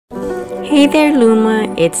Hey there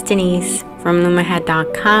Luma, it's Denise from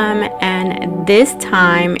lumehat.com, and this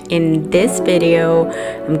time in this video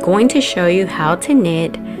I'm going to show you how to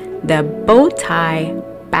knit the bow tie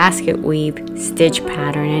basket weave stitch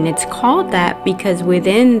pattern. And it's called that because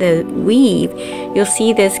within the weave you'll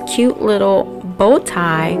see this cute little bow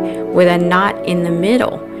tie with a knot in the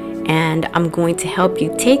middle, and I'm going to help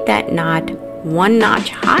you take that knot one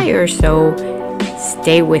notch higher, so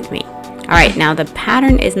stay with me. Alright, now the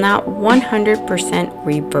pattern is not 100%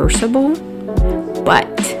 reversible, but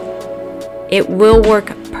it will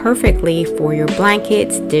work perfectly for your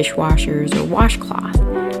blankets, dishwashers, or washcloth,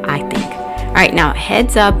 I think. Alright, now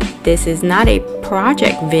heads up, this is not a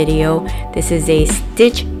project video, this is a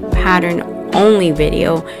stitch pattern only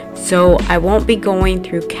video, so I won't be going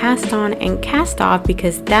through cast on and cast off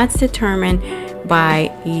because that's determined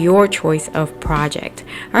by your choice of project.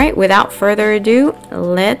 Alright, without further ado,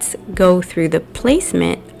 let's go through the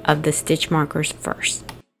placement of the stitch markers first.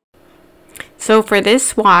 So for this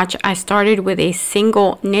swatch, I started with a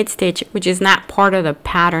single knit stitch, which is not part of the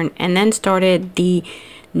pattern, and then started the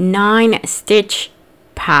 9 stitch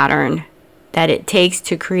pattern that it takes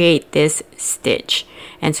to create this stitch.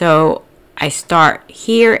 And so I start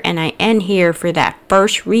here and I end here for that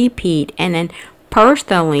first repeat, and then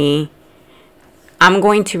personally I'm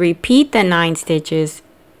going to repeat the 9 stitches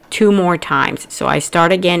 2 more times. So I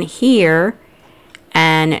start again here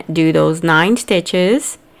and do those 9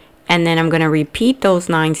 stitches, and then I'm going to repeat those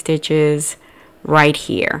 9 stitches right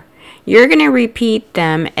here. You're going to repeat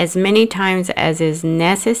them as many times as is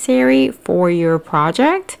necessary for your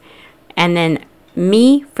project. And then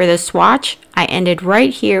me, for the swatch, I ended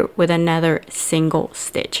right here with another single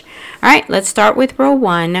stitch. Alright, let's start with row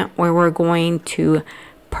 1, where we're going to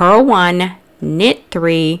purl 1, knit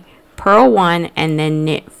 3, purl 1, and then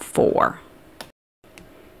knit 4.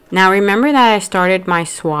 Now remember that I started my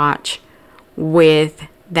swatch with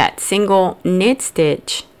that single knit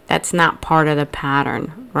stitch that's not part of the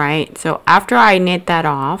pattern, right? So after I knit that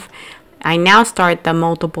off, I now start the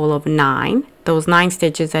multiple of 9, those 9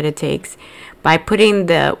 stitches that it takes, by putting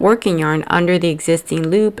the working yarn under the existing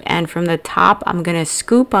loop, and from the top I'm going to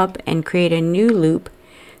scoop up and create a new loop,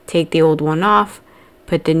 take the old one off,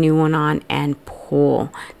 put the new one on, and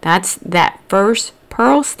pull. That's that first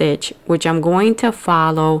purl stitch, which I'm going to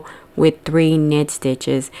follow with 3 knit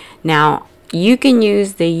stitches. Now you can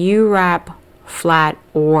use the U-wrap flat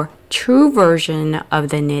or true version of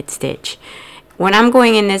the knit stitch. When I'm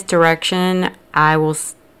going in this direction, I will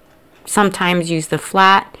sometimes use the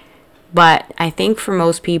flat, but I think for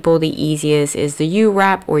most people the easiest is the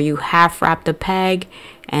U-wrap, or you half wrap the peg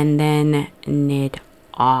and then knit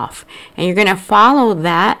off. And you're going to follow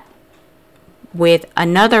that with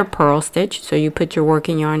another purl stitch. So you put your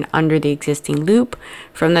working yarn under the existing loop.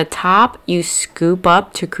 From the top you scoop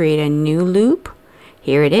up to create a new loop.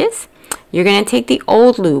 Here it is. You're going to take the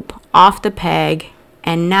old loop off the peg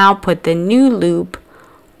and now put the new loop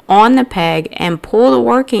on the peg and pull the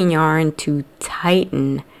working yarn to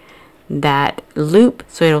tighten that loop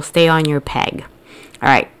so it'll stay on your peg.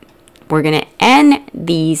 Alright, we're going to end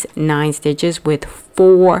these 9 stitches with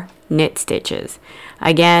 4 knit stitches.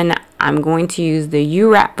 Again, I'm going to use the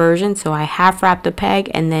U-wrap version, so I half wrap the peg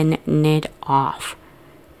and then knit off.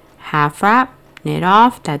 Half wrap, knit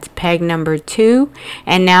off, that's peg number 2.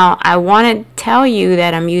 And now I want to tell you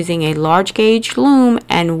that I'm using a large gauge loom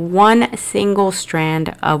and 1 single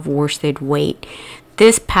strand of worsted weight.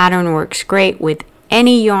 This pattern works great with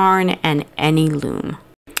any yarn and any loom.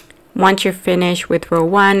 Once you're finished with row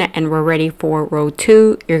 1 and we're ready for row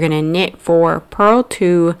 2, you're going to knit 4, purl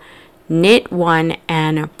 2, knit 1,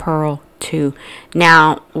 and purl 2.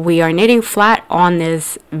 Now we are knitting flat on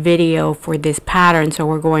this video for this pattern, so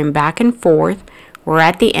we're going back and forth. We're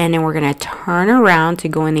at the end and we're going to turn around to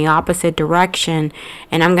go in the opposite direction,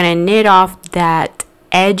 and I'm going to knit off that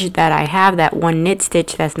edge that I have, that 1 knit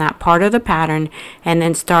stitch that's not part of the pattern, and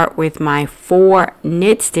then start with my 4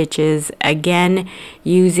 knit stitches, again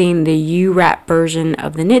using the U-wrap version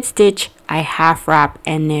of the knit stitch. I half wrap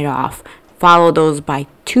and knit off. Follow those by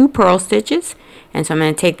 2 purl stitches, and so I'm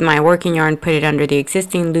going to take my working yarn, put it under the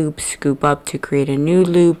existing loop, scoop up to create a new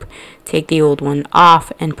loop, take the old one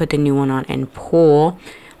off and put the new one on and pull.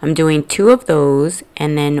 I'm doing 2 of those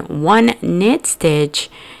and then 1 knit stitch,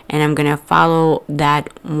 and I'm going to follow that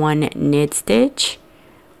 1 knit stitch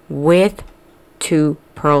with 2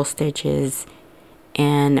 purl stitches,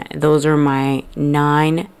 and those are my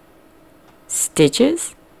 9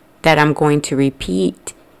 stitches that I'm going to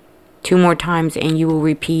repeat 2 more times, and you will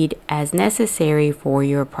repeat as necessary for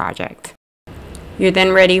your project. You're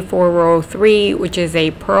then ready for row 3, which is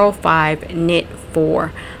a purl 5, knit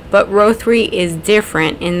 4. But row 3 is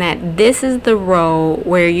different in that this is the row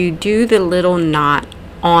where you do the little knot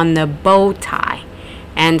on the bow tie.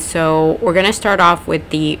 And so we're going to start off with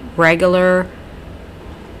the regular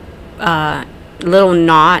little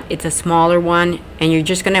knot. It's a smaller one, and you're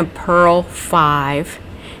just going to purl 5,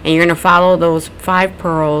 and you're going to follow those 5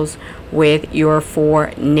 purls with your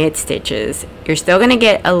 4 knit stitches. You're still going to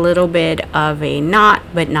get a little bit of a knot,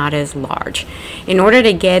 but not as large. In order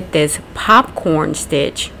to get this popcorn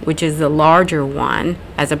stitch, which is the larger one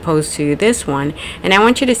as opposed to this one, and I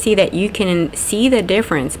want you to see that you can see the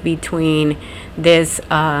difference between this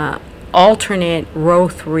alternate row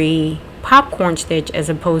 3 popcorn stitch as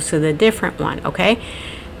opposed to the different one. Okay,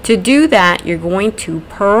 to do that, you're going to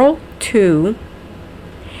purl 2,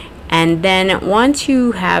 and then once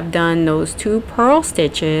you have done those 2 purl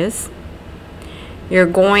stitches, you're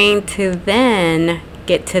going to then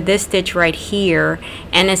get to this stitch right here,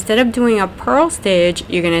 and instead of doing a purl stitch,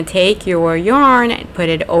 you're going to take your yarn and put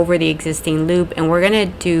it over the existing loop, and we're going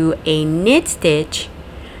to do a knit stitch,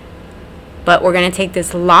 but we're going to take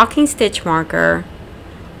this locking stitch marker,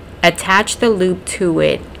 attach the loop to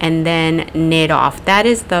it, and then knit off. That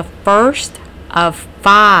is the first of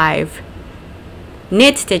 5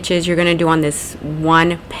 knit stitches you're going to do on this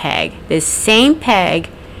one peg. This same peg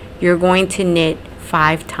you're going to knit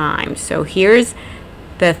 5 times. So here's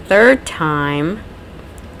the 3rd time,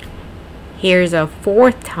 here's a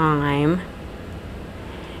 4th time,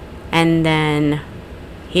 and then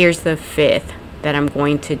here's the 5th that I'm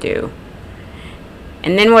going to do.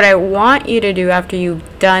 And then what I want you to do after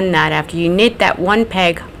you've done that, after you knit that one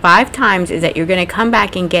peg 5 times, is that you're going to come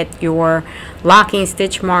back and get your locking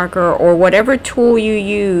stitch marker or whatever tool you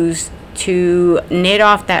use to knit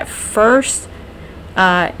off that first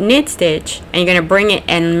knit stitch, and you're going to bring it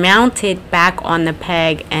and mount it back on the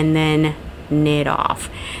peg and then knit off.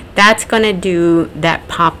 That's going to do that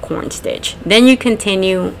popcorn stitch. Then you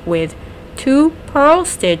continue with 2 purl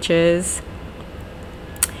stitches,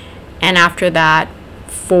 and after that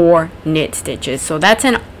 4 knit stitches. So that's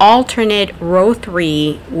an alternate row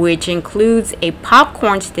 3, which includes a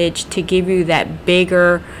popcorn stitch to give you that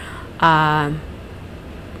bigger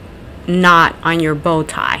knot on your bow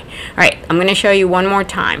tie. Alright, I'm going to show you one more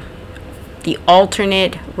time. The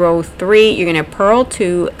alternate row 3, you're going to purl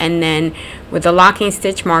 2, and then with the locking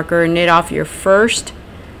stitch marker, knit off your first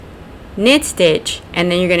knit stitch, and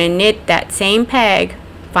then you're going to knit that same peg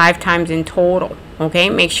 5 times in total. Okay,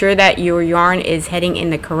 make sure that your yarn is heading in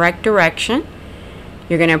the correct direction.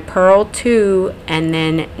 You're going to purl 2 and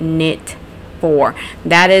then knit 4.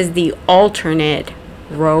 That is the alternate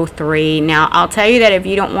row 3. Now I'll tell you that if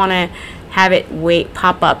you don't want to have it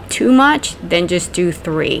pop up too much, then just do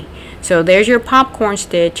 3. So there's your popcorn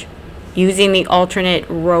stitch using the alternate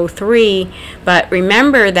row 3, but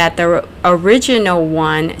remember that the original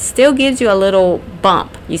one still gives you a little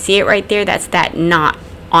bump. You see it right there? That's that knot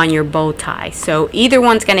on your bow tie. So either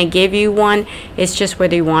one's going to give you one. It's just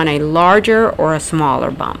whether you want a larger or a smaller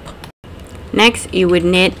bump. Next, you would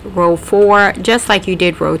knit row 4 just like you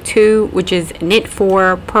did row 2, which is knit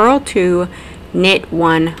 4, purl 2, knit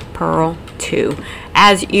 1, purl 2.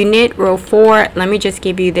 As you knit row 4, let me just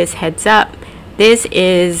give you this heads up. This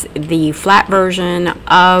is the flat version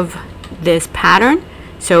of this pattern.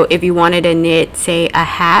 So if you wanted to knit, say, a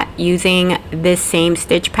hat using this same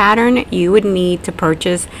stitch pattern, you would need to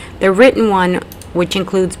purchase the written one, which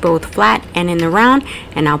includes both flat and in the round,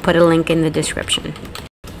 and I'll put a link in the description.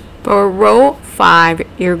 For row 5,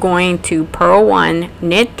 you're going to purl 1,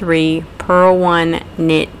 knit 3, purl 1,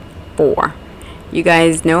 knit 4. You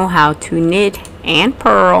guys know how to knit and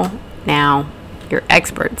purl now. You're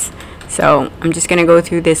experts. So I'm just going to go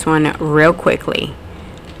through this one real quickly.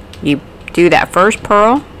 You do that first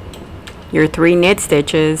purl, your 3 knit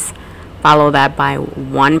stitches, follow that by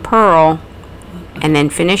 1 purl, and then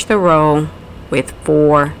finish the row with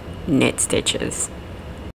 4 knit stitches.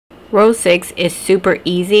 Row 6 is super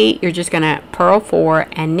easy. You're just going to purl 4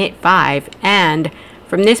 and knit 5, and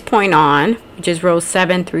from this point on, which is row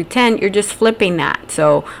 7 through 10, you're just flipping that.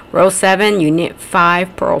 So row 7, you knit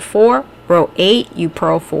 5, purl 4, row 8, you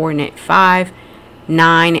purl 4, knit 5,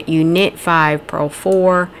 9, you knit 5, purl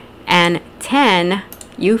 4, and 10,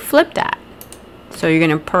 you flip that. So you're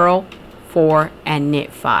going to purl 4 and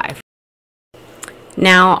knit 5.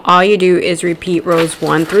 Now all you do is repeat rows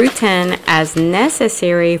 1 through 10 as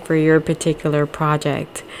necessary for your particular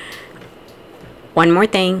project. One more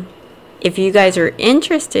thing. If you guys are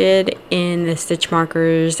interested in the stitch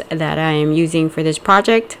markers that I am using for this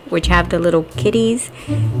project, which have the little kitties,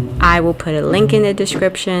 I will put a link in the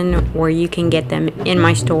description where you can get them in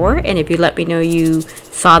my store. And if you let me know you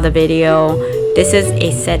saw the video This is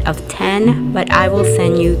a set of 10, but I will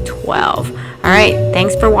send you 12. All right,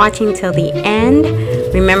 thanks for watching till the end.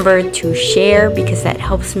 Remember to share because that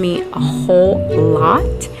helps me a whole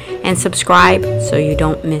lot, and subscribe so you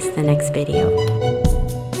don't miss the next video.